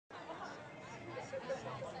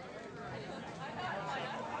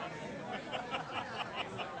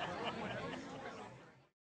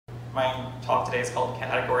My talk today is called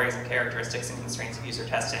Categories and Characteristics and Constraints of User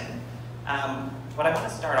Testing. What I want to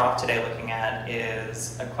start off today looking at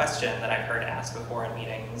is a question that I've heard asked before in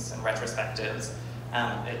meetings and retrospectives.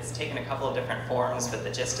 It's taken a couple of different forms, but the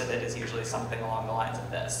gist of it is usually something along the lines of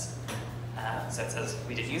this. So it says,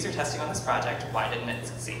 we did user testing on this project, why didn't it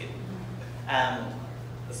succeed?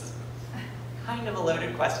 This is kind of a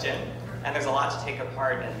loaded question, and there's a lot to take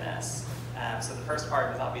apart in this. So the first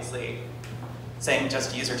part is obviously saying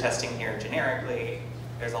just user testing here generically.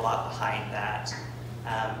 There's a lot behind that,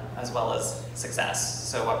 as well as success.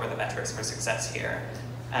 So what were the metrics for success here?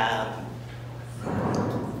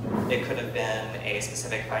 It could have been a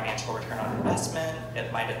specific financial return on investment.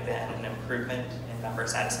 It might have been an improvement in member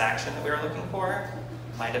satisfaction that we were looking for.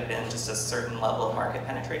 It might have been just a certain level of market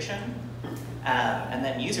penetration. And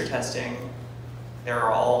then user testing, there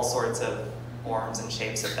are all sorts of forms and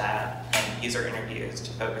shapes of that, and user interviews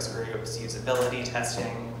to focus groups, usability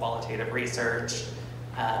testing, qualitative research,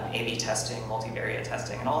 A/B testing, multivariate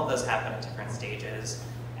testing, and all of those happen at different stages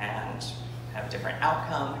and have different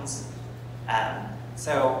outcomes.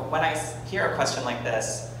 So when I hear a question like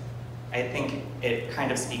this, I think it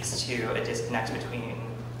kind of speaks to a disconnect between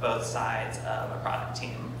both sides of a product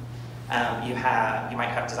team. You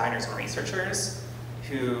might have designers and researchers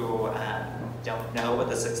who don't know what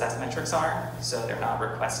the success metrics are, so they're not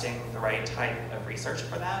requesting the right type of research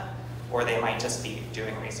for that, or they might just be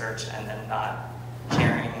doing research and then not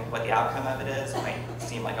sharing what the outcome of it is. It might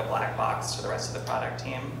seem like a black box to the rest of the product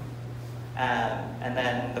team. And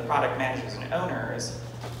then the product managers and owners,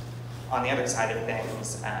 on the other side of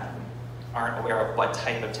things, aren't aware of what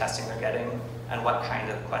type of testing they're getting and what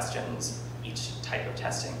kind of questions each type of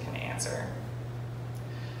testing can answer.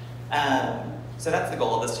 So that's the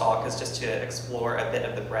goal of this talk, is just to explore a bit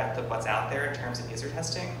of the breadth of what's out there in terms of user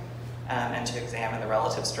testing, and to examine the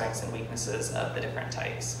relative strengths and weaknesses of the different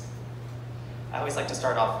types. I always like to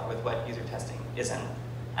start off with what user testing isn't.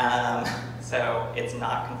 So it's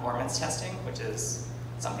not conformance testing, which is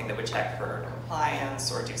something that would check for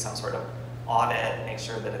compliance or do some sort of audit, make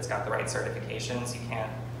sure that it's got the right certifications. You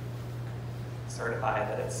can't certify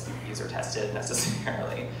that it's user tested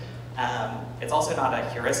necessarily. It's also not a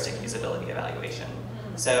heuristic usability evaluation.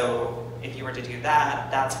 So if you were to do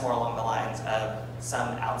that, that's more along the lines of some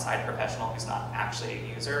outside professional who's not actually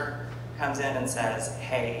a user comes in and says,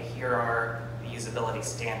 hey, here are the usability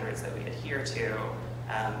standards that we adhere to.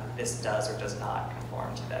 This does or does not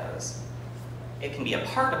conform to those. It can be a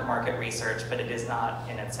part of market research, but it is not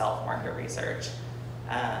in itself market research.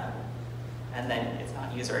 And then it's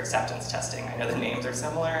not user acceptance testing. I know the names are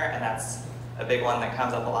similar, and that's a big one that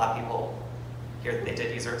comes up a lot. People hear that they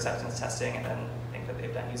did user acceptance testing and then think that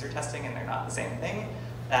they've done user testing, and they're not the same thing.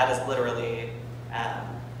 That is literally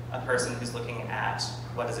a person who's looking at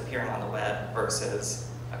what is appearing on the web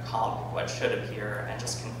versus a comp, what should appear, and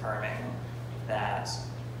just confirming that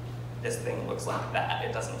this thing looks like that.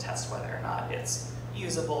 It doesn't test whether or not it's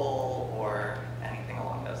usable or anything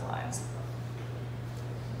along those lines.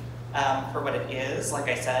 For what it is, like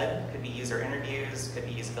I said, could be user interviews, could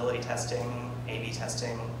be usability testing, A/B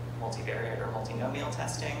testing, multivariate or multinomial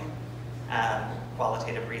testing,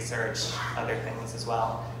 qualitative research, other things as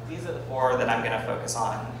well. These are the four that I'm going to focus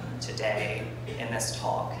on today in this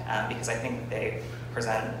talk, because I think they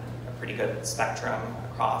present a pretty good spectrum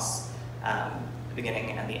across the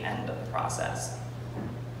beginning and the end of the process.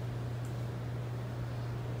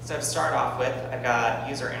 So to start off with, I've got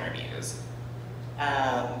user interviews.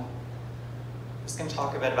 I'm just going to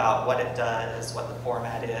talk a bit about what it does, what the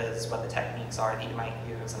format is, what the techniques are that you might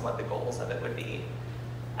use, and what the goals of it would be.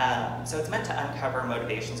 So it's meant to uncover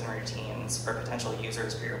motivations and routines for potential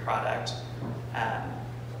users for your product.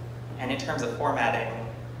 And in terms of formatting,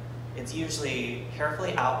 it's usually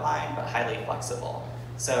carefully outlined but highly flexible.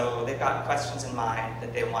 So they've got questions in mind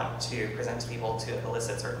that they want to present to people to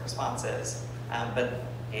elicit certain responses, but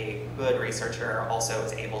a good researcher also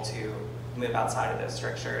is able to move outside of those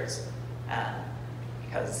strictures,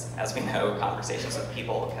 because as we know, conversations with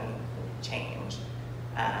people can change.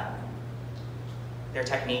 Their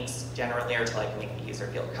techniques generally are to make the user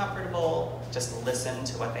feel comfortable, just listen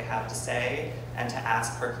to what they have to say, and to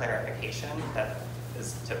ask for clarification. That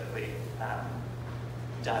is typically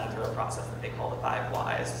done through a process that they call the 5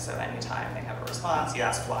 whys. So anytime they have a response, you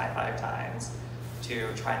ask why 5 times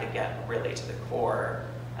to try to get really to the core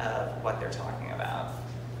of what they're talking about.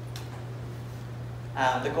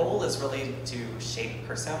 The goal is really to shape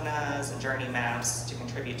personas and journey maps to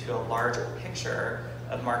contribute to a larger picture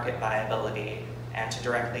of market viability and to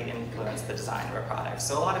directly influence the design of a product.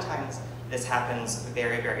 So a lot of times this happens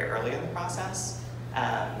very, very early in the process,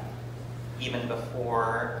 even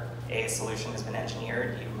before a solution has been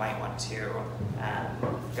engineered, you might want to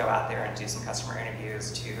go out there and do some customer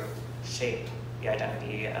interviews to shape the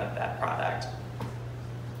identity of that product.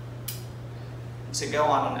 To go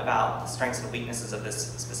on about the strengths and weaknesses of this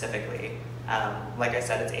specifically, like I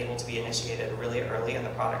said, it's able to be initiated really early in the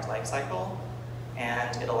product lifecycle,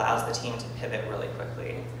 and it allows the team to pivot really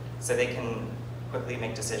quickly. So they can quickly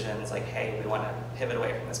make decisions like, hey, we want to pivot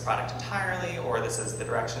away from this product entirely, or this is the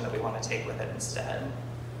direction that we want to take with it instead.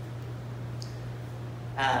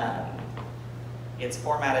 It's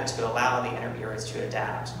formatted to allow the interviewers to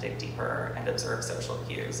adapt, dig deeper, and observe social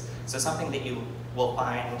cues. So something that you will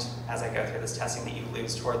find as I go through this testing that you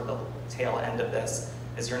lose toward the tail end of this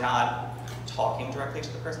is you're not talking directly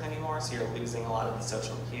to the person anymore, so you're losing a lot of the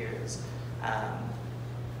social cues.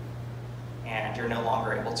 And you're no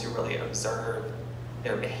longer able to really observe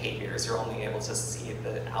their behaviors. You're only able to see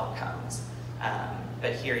the outcomes.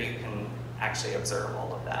 But here you can actually observe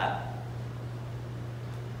all of that.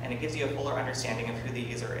 And it gives you a fuller understanding of who the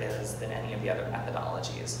user is than any of the other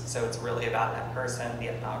methodologies. So it's really about that person, the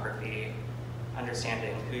ethnography,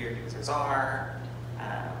 understanding who your users are,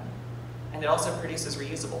 and it also produces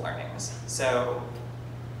reusable learnings. So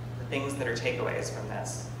the things that are takeaways from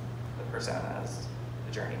this, the personas,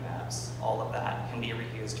 the journey maps, all of that can be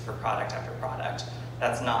reused for product after product.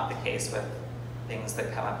 That's not the case with things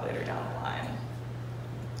that come up later down the line.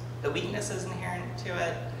 The weaknesses inherent to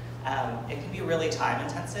it, it can be really time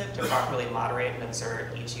intensive to properly moderate and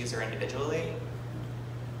observe each user individually.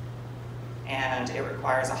 And it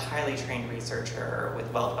requires a highly trained researcher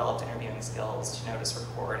with well-developed interviewing skills to notice,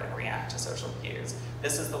 record, and react to social cues.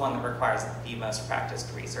 This is the one that requires the most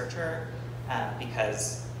practiced researcher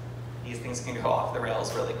because these things can go off the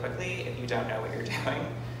rails really quickly if you don't know what you're doing.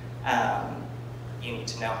 You need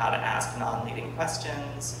to know how to ask non-leading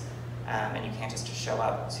questions, and you can't just show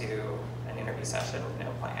up to an interview session with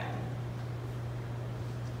no plan.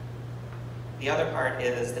 The other part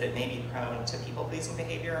is that it may be prone to people-pleasing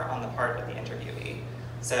behavior on the part of the interviewee.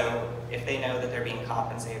 So if they know that they're being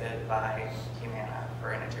compensated by Humana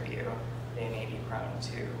for an interview, they may be prone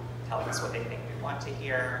to telling us what they think we want to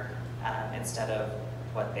hear instead of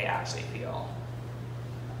what they actually feel.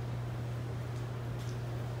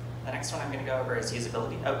 The next one I'm going to go over is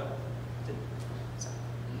usability. Sorry,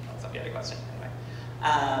 that was not the other question. Anyway,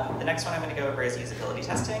 the next one I'm going to go over is usability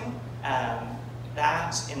testing.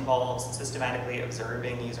 That involves systematically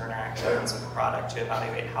observing user interactions with the product to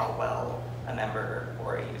evaluate how well a member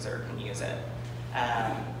or a user can use it.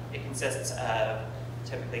 It consists of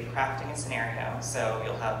typically crafting a scenario. So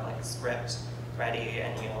you'll have like a script ready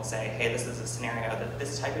and you'll say, hey, this is a scenario that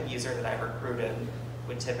this type of user that I've recruited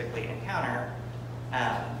would typically encounter.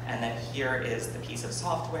 And then here is the piece of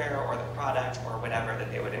software or the product or whatever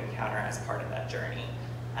that they would encounter as part of that journey.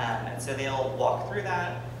 And so they'll walk through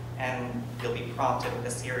that and you'll be prompted with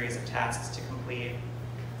a series of tasks to complete.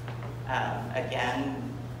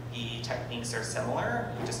 Again, the techniques are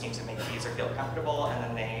similar. You just need to make the user feel comfortable, and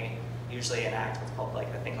then they usually enact what's called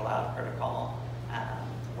like the think aloud protocol,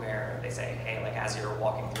 where they say, hey, like as you're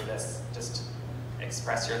walking through this, just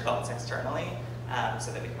express your thoughts externally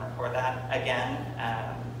so that we can record that. Again,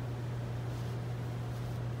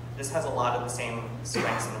 this has a lot of the same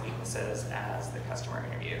strengths and weaknesses as the customer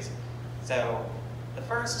interviews. So the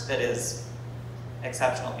first that is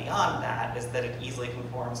exceptional beyond that is that it easily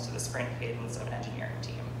conforms to the sprint cadence of an engineering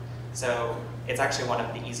team. So it's actually one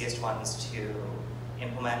of the easiest ones to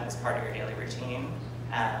implement as part of your daily routine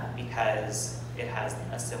because it has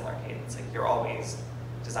a similar cadence. Like you're always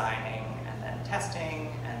designing and then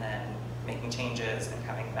testing and then making changes and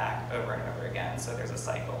coming back over and over again. So there's a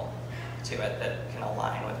cycle to it that can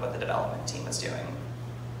align with what the development team is doing.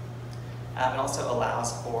 It also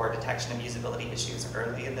allows for detection of usability issues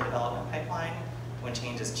early in the development pipeline when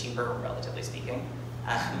change is cheaper, relatively speaking.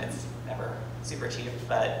 It's never super cheap,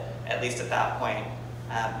 but at least at that point,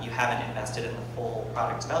 you haven't invested in the full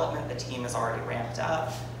product development. The team is already ramped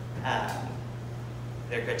up.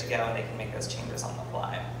 They're good to go and they can make those changes on the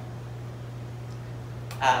fly.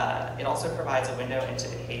 It also provides a window into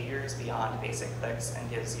behaviors beyond basic clicks and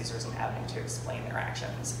gives users an avenue to explain their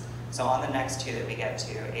actions. So on the next two that we get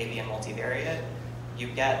to, A/B and multivariate, you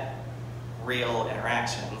get real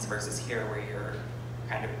interactions versus here where you're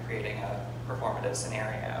kind of creating a performative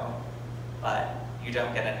scenario, but you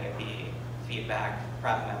don't get any of the feedback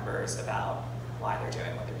from members about why they're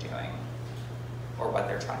doing what they're doing or what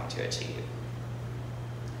they're trying to achieve.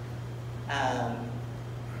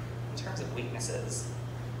 In terms of weaknesses,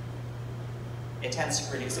 it tends to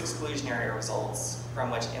produce exclusionary results from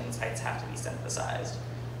which insights have to be synthesized.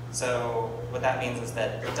 So what that means is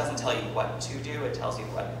that it doesn't tell you what to do, it tells you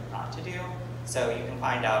what not to do. So you can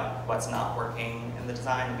find out what's not working in the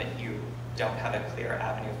design, but you don't have a clear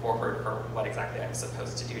avenue forward for what exactly I'm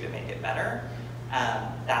supposed to do to make it better.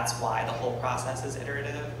 That's why the whole process is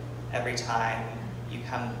iterative. Every time you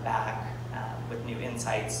come back with new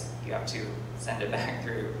insights, you have to send it back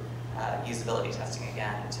through usability testing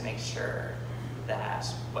again to make sure that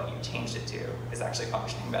what you changed it to is actually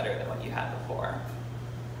functioning better than what you had before.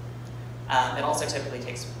 It also typically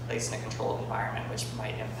takes place in a controlled environment, which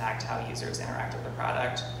might impact how users interact with the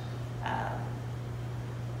product.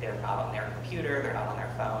 They're not on their computer, they're not on their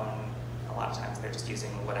phone. A lot of times they're just using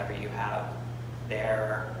whatever you have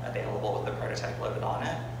there available with the prototype loaded on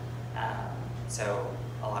it. So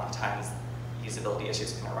a lot of times usability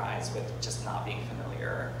issues can arise with just not being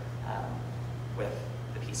familiar with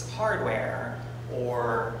the piece of hardware,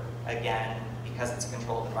 or again, because it's a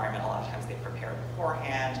controlled environment, a lot of times they prepare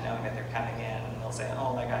beforehand, knowing that they're coming in, and they'll say,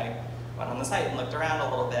 oh, like I went on the site and looked around a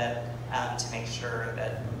little bit to make sure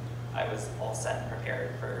that I was all set and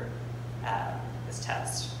prepared for this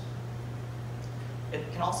test. It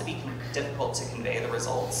can also be difficult to convey the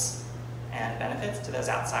results and benefits to those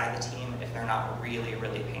outside the team if they're not really,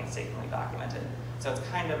 really painstakingly documented. So it's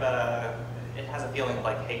kind of it has a feeling of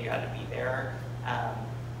like, hey, you had to be there.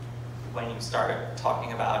 When you start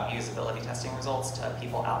talking about usability testing results to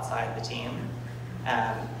people outside the team.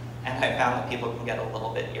 And I found that people can get a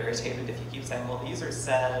little bit irritated if you keep saying, well, the user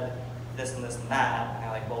said this and this and that. And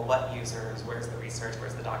they're like, well, what users? Where's the research?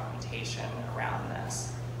 Where's the documentation around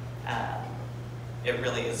this? It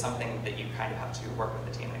really is something that you kind of have to work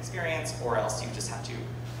with the team and experience, or else you just have to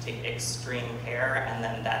take extreme care, and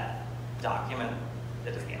then that document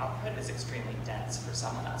that is the output is extremely dense for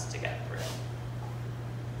someone else to get through.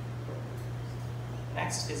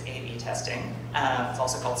 Next is A/B testing. It's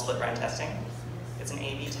also called split run testing. It's an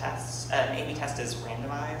A/B test. An A/B test is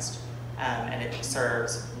randomized, and it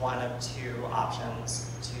serves one of two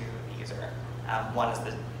options to the user. One is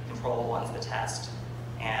the control, one's the test,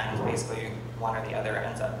 and basically one or the other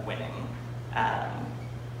ends up winning.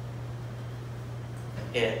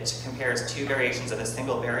 It compares two variations of a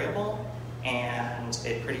single variable, and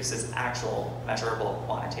it produces actual measurable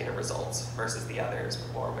quantitative results versus the others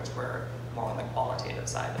before, which were more on the qualitative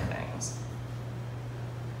side of things.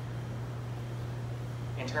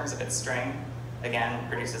 In terms of its strength, again,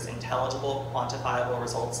 produces intelligible, quantifiable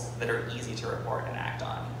results that are easy to report and act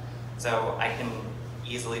on. So I can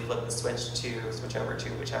easily flip the switch over to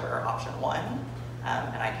whichever option won,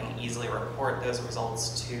 and I can easily report those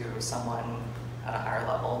results to someone at a higher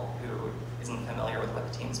level who isn't familiar with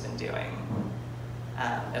what the team's been doing.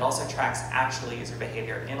 It also tracks actual user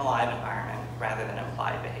behavior in a live environment rather than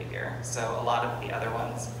implied behavior. So a lot of the other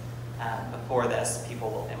ones before this, people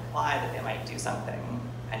will imply that they might do something,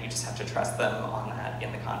 and you just have to trust them on that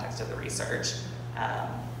in the context of the research.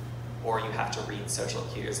 Or you have to read social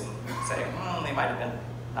cues and say, they might have been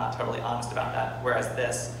not totally honest about that. Whereas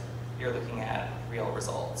this, you're looking at real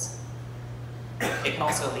results. It can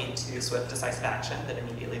also lead to swift, decisive action that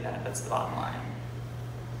immediately benefits the bottom line.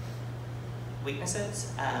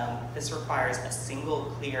 Weaknesses. This requires a single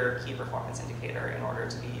clear key performance indicator in order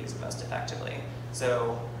to be used most effectively.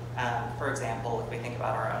 So, for example, if we think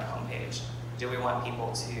about our own homepage, do we want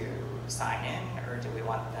people to sign in, or do we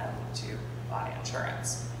want them to buy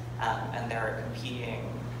insurance? And there are competing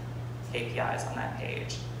KPIs on that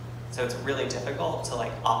page. So it's really difficult to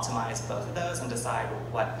optimize both of those and decide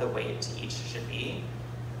what the weight to each should be,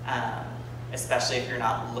 especially if you're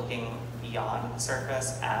not looking beyond the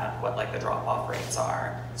surface at what the drop-off rates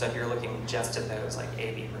are. So if you're looking just at those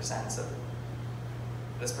A/B percents of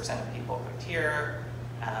this percent of people clicked here,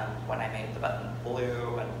 when I made the button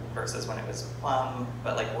blue and versus when it was plum,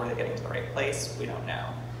 but were they getting to the right place? We don't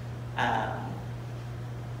know.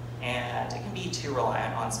 And it can be too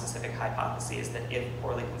reliant on specific hypotheses that, if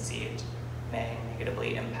poorly conceived, may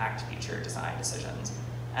negatively impact future design decisions.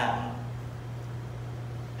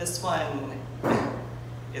 This one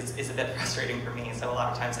is a bit frustrating for me. So a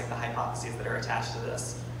lot of times the hypotheses that are attached to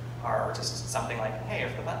this are just something like, hey,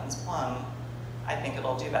 if the button's plum, I think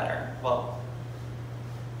it'll do better. Well,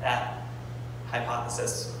 that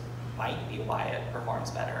hypothesis might be why it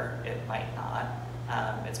performs better. It might not.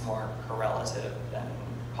 It's more correlative than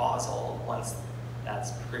causal once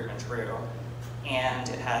that's proven true. And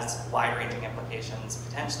it has wide-ranging implications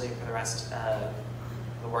potentially for the rest of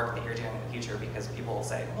the work that you're doing in the future, because people will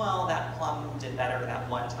say, well, that plum did better that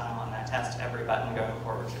one time on that test. Every button going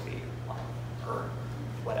forward should be plum, or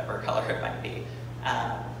whatever color it might be.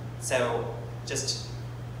 So just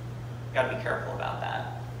got to be careful about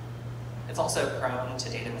that. It's also prone to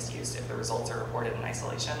data misuse if the results are reported in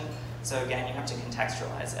isolation. So again, you have to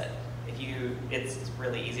contextualize it. it's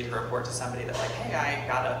really easy to report to somebody that like, hey, I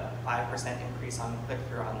got a 5% increase on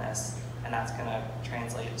click-through on this, and that's gonna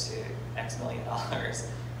translate to X million dollars.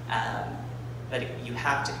 But you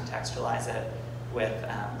have to contextualize it with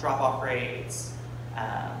drop-off rates,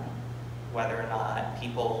 whether or not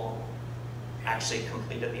people actually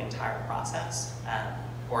completed the entire process,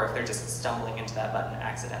 or if they're just stumbling into that button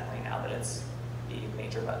accidentally now that it's the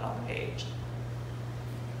major button on the page.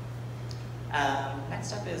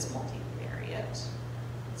 Next up is multivariate.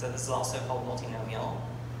 So this is also called multinomial,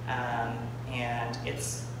 and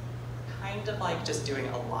it's kind of like just doing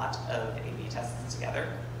a lot of A/B tests together.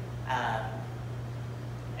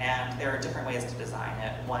 And there are different ways to design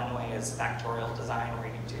it. One way is factorial design, where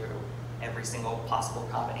you do every single possible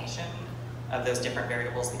combination of those different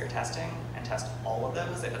variables that you're testing and test all of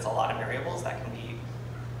those. If it's a lot of variables, that can be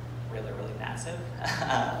really, really massive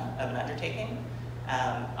of an undertaking.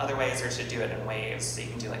 Other ways are to do it in waves, so you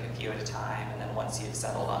can do like a few at a time, and then once you've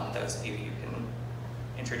settled on those few, you can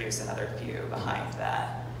introduce another few behind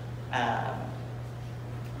that.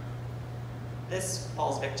 This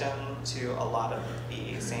falls victim to a lot of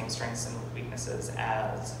the same strengths and weaknesses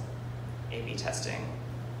as A/B testing.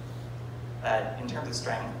 But in terms of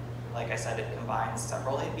strength, like I said, it combines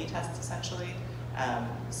several A/B tests essentially.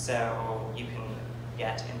 So you can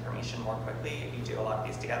get information more quickly if you do a lot of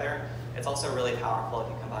these together. It's also really powerful if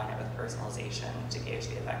you combine it with personalization to gauge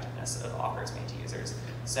the effectiveness of offers made to users.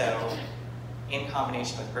 So in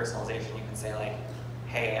combination with personalization, you can say like,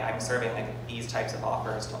 hey, I'm serving like these types of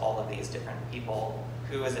offers to all of these different people.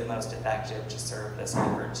 Who is it most effective to serve this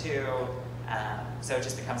offer to? So it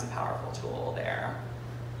just becomes a powerful tool there.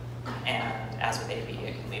 And as with A/B,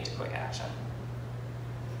 it can lead to quick action.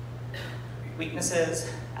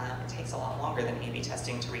 Weaknesses, it takes a lot longer than A/B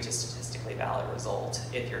testing to reach a statistically valid result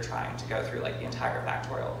if you're trying to go through like the entire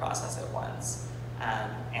factorial process at once.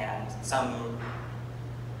 And some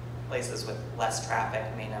places with less traffic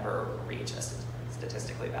may never reach a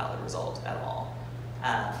statistically valid result at all.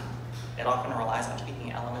 It often relies on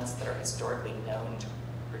tweaking elements that are historically known to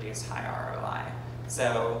produce high ROI.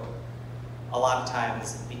 So a lot of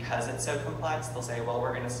times, because it's so complex, they'll say, well,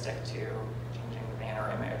 we're going to stick to changing the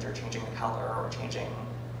banner image or changing the color or changing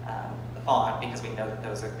the font because we know that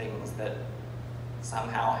those are things that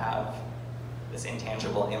somehow have this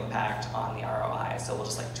intangible impact on the ROI. So we'll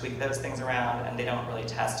just like tweak those things around, and they don't really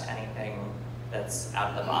test anything that's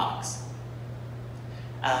out of the box.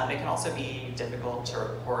 It can also be difficult to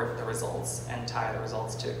report the results and tie the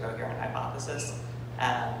results to a coherent hypothesis.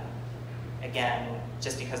 Again,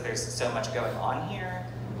 just because there's so much going on here,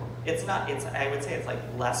 I would say it's like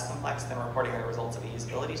less complex than reporting the results of a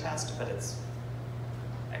usability test, but it's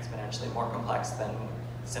exponentially more complex than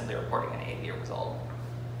simply reporting an A/B result.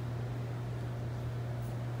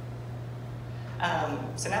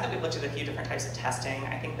 So now that we've looked at a few different types of testing,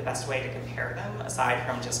 I think the best way to compare them, aside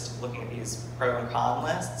from just looking at these pro and con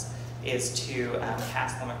lists, is to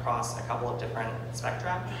cast them across a couple of different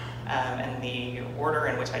spectra. And the order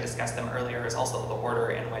in which I discussed them earlier is also the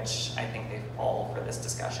order in which I think they fall for this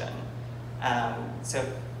discussion. So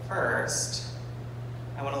first,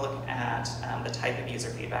 I want to look at the type of user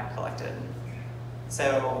feedback collected.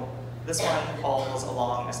 So this one falls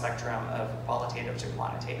along a spectrum of qualitative to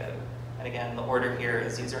quantitative. And again, the order here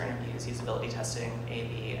is user interviews, usability testing,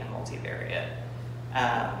 A/B, and multivariate.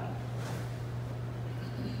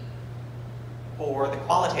 For the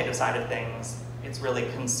qualitative side of things, it's really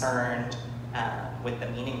concerned with the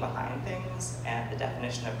meaning behind things and the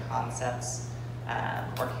definition of concepts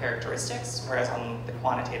or characteristics, whereas on the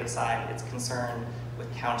quantitative side, it's concerned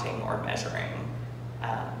with counting or measuring.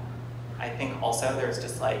 I think also there's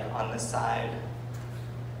just like on this side,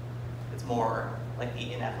 it's more like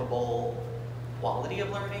the ineffable quality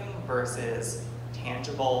of learning versus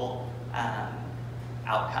tangible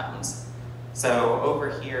outcomes. So over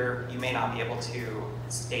here, you may not be able to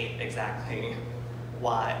state exactly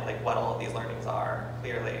why, like what all of these learnings are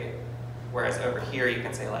clearly. Whereas over here, you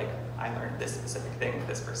can say like, I learned this specific thing with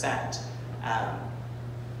this percent.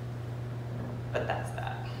 But that's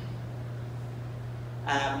that.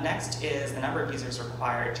 Next is the number of users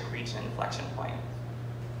required to reach an inflection point.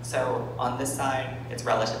 So on this side, it's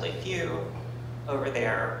relatively few. Over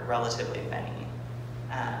there, relatively many.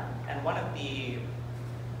 And one of the,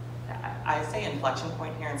 I say inflection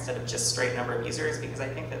point here instead of just straight number of users because I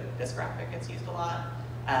think that this graphic gets used a lot,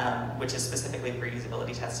 which is specifically for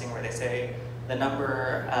usability testing where they say the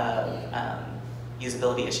number of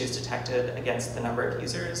usability issues detected against the number of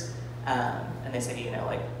users. And they say, you know,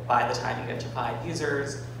 like by the time you get to 5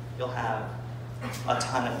 users, you'll have a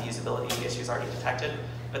ton of usability issues already detected,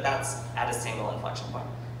 but that's at a single inflection point.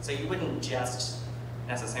 So you wouldn't just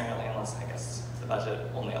necessarily, unless I guess the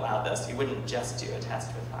budget only allowed this, you wouldn't just do a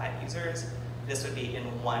test with 5 users. This would be in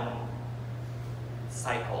one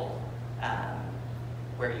cycle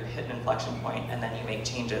where you hit an inflection point and then you make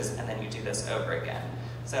changes and then you do this over again.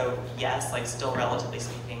 So yes, like still relatively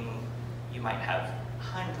speaking, you might have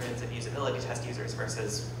hundreds of usability test users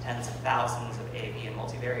versus tens of thousands of A/B and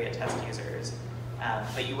multivariate test users.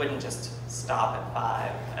 But you wouldn't just stop at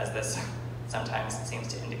 5, as this sometimes seems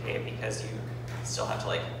to indicate, because you still have to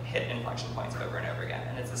like hit inflection points over and over again.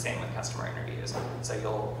 And it's the same with customer interviews. So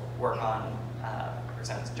you'll work on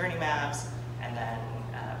personas journey maps, and then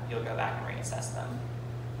you'll go back and reassess them.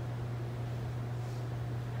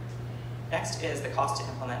 Next is the cost to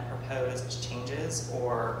implement proposed changes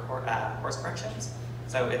or course corrections.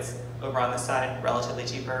 So it's over on this side, relatively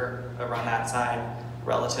cheaper, over on that side,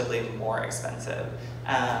 relatively more expensive.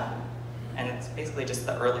 And it's basically just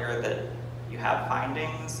the earlier that you have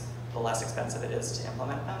findings, the less expensive it is to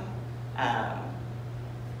implement them.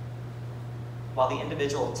 While the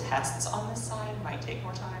individual tests on this side might take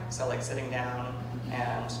more time, so like sitting down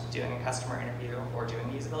and doing a customer interview or doing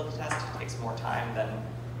a usability test takes more time than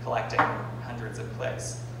collecting hundreds of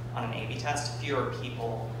clicks. On an A/B test, fewer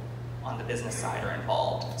people on the business side are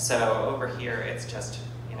involved. So over here, it's just,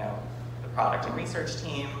 you know, the product and research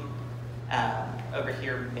team. Over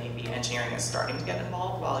here, maybe engineering is starting to get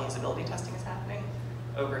involved while usability testing is happening.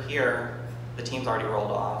 Over here, the team's already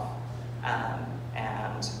rolled off,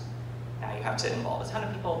 and now you have to involve a ton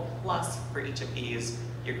of people, plus for each of these,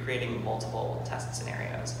 you're creating multiple test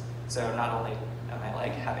scenarios. So not only am I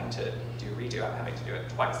like having to do redo, I'm having to do it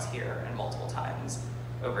twice here and multiple times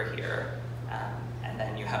over here. And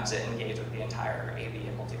then you have to engage with the entire A/B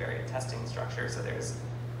and multivariate testing structure. So there's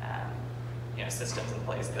you know, systems in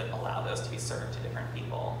place that allow those to be served to different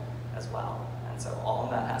people as well. And so all of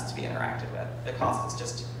that has to be interacted with. The cost is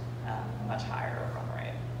just much higher over on the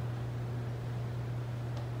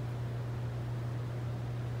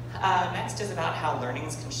right. Next is about how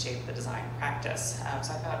learnings can shape the design practice.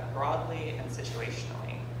 So I've got broadly and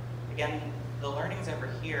situationally. Again, the learnings over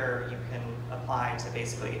here you can apply to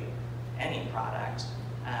basically any product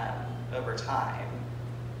over time.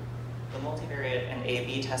 The multivariate and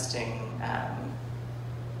A/B testing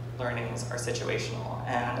learnings are situational,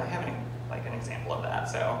 and I have an example of that.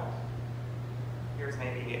 So here's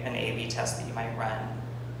maybe an A/B test that you might run.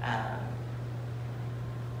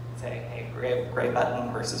 Say, hey, gray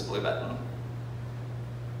button versus blue button.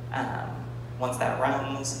 Once that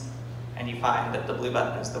runs, and you find that the blue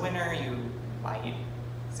button is the winner, you might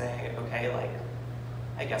say, okay, like,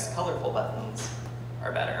 I guess colorful buttons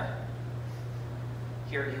are better.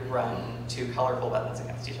 Here you run 2 colorful buttons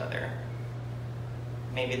against each other.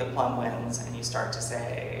 Maybe the plum wins, and you start to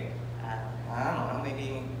say, I don't know,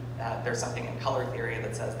 maybe there's something in color theory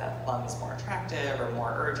that says that plum is more attractive or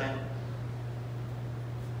more urgent.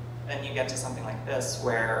 Then you get to something like this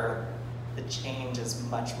where the change is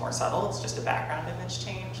much more subtle. It's just a background image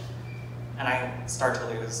change. And I start to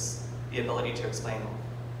lose the ability to explain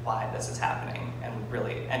why this is happening, and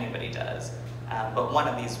really anybody does. But one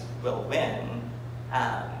of these will win.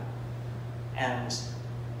 And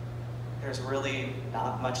there's really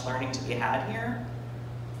not much learning to be had here.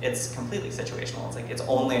 It's completely situational. It's like it's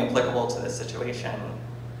only applicable to this situation,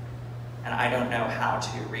 and I don't know how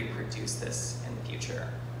to reproduce this in the future.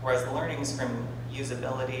 Whereas the learnings from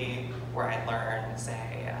usability, where I learn,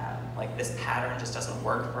 say, like this pattern just doesn't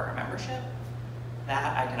work for our membership,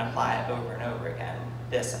 that I can apply over and over again.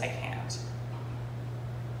 This I can't.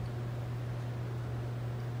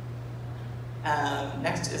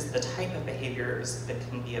 Next is the type of behaviors that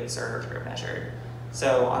can be observed or measured.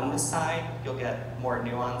 So on this side, you'll get more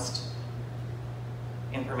nuanced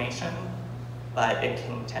information, but it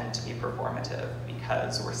can tend to be performative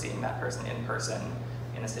because we're seeing that person in person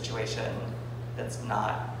in a situation that's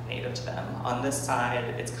not native to them. On this side,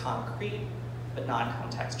 it's concrete, but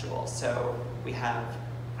non-contextual. So we have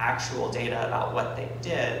actual data about what they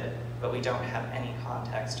did, but we don't have any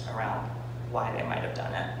context around why they might have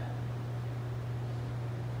done it.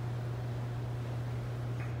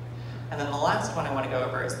 And then the last one I want to go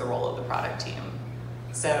over is the role of the product team.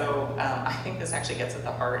 So I think this actually gets at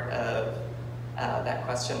the heart of that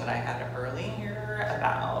question that I had earlier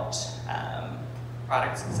about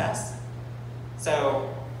product success.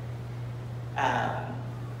 So a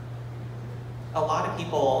lot of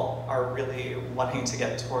people are really wanting to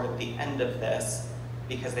get toward the end of this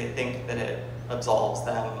because they think that it absolves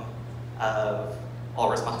them of all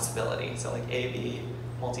responsibility. So like A/B,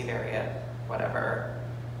 multivariate, whatever.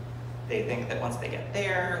 They think that once they get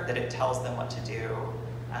there, that it tells them what to do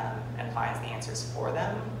and finds the answers for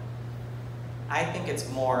them. I think it's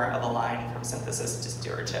more of a line from synthesis to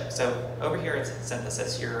stewardship. So over here it's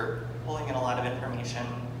synthesis. You're pulling in a lot of information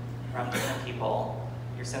from different people.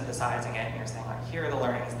 You're synthesizing it and you're saying, like, here are the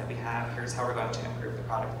learnings that we have. Here's how we're going to improve the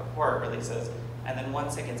product before it releases. And then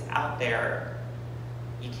once it gets out there,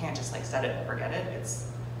 you can't just like set it and forget it.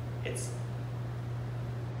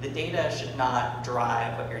 The data should not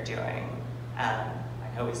drive what you're doing. I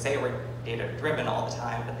know we say we're data-driven all the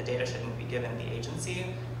time, but the data shouldn't be given the agency.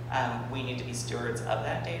 We need to be stewards of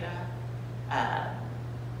that data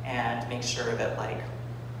and make sure that like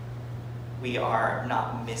we are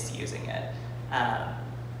not misusing it.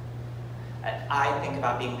 I think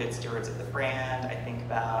about being good stewards of the brand. I think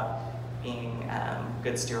about being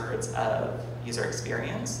good stewards of user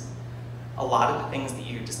experience. A lot of the things that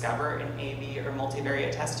you discover in A/B or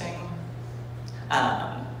multivariate testing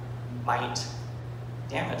might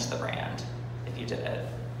damage the brand if you did it.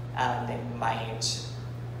 They might,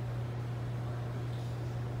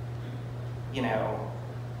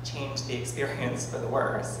 change the experience for the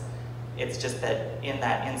worse. It's just that in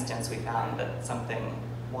that instance we found that something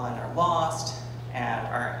won or lost, and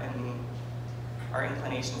our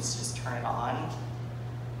inclination is to just turn it on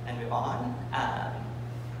and move on.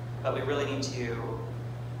 But we really need to,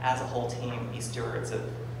 as a whole team, be stewards of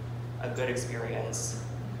a good experience,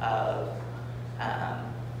 of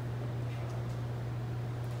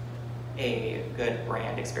a good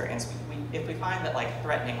brand experience. If we find that like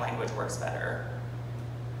threatening language works better,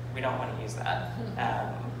 we don't want to use that.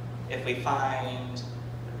 If we find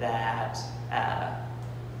that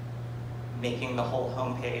making the whole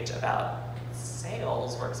homepage about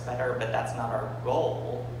sales works better, but that's not our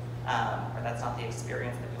goal, or that's not the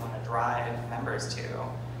experience that we want to drive members to,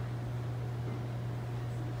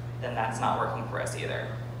 then that's not working for us either.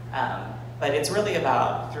 But it's really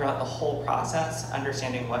about, throughout the whole process,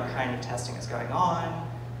 understanding what kind of testing is going on,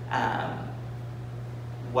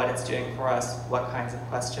 what it's doing for us, what kinds of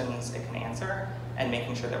questions it can answer, and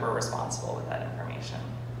making sure that we're responsible with that information.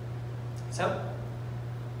 So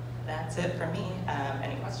that's it from me.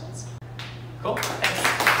 Any questions? Cool,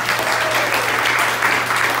 thanks.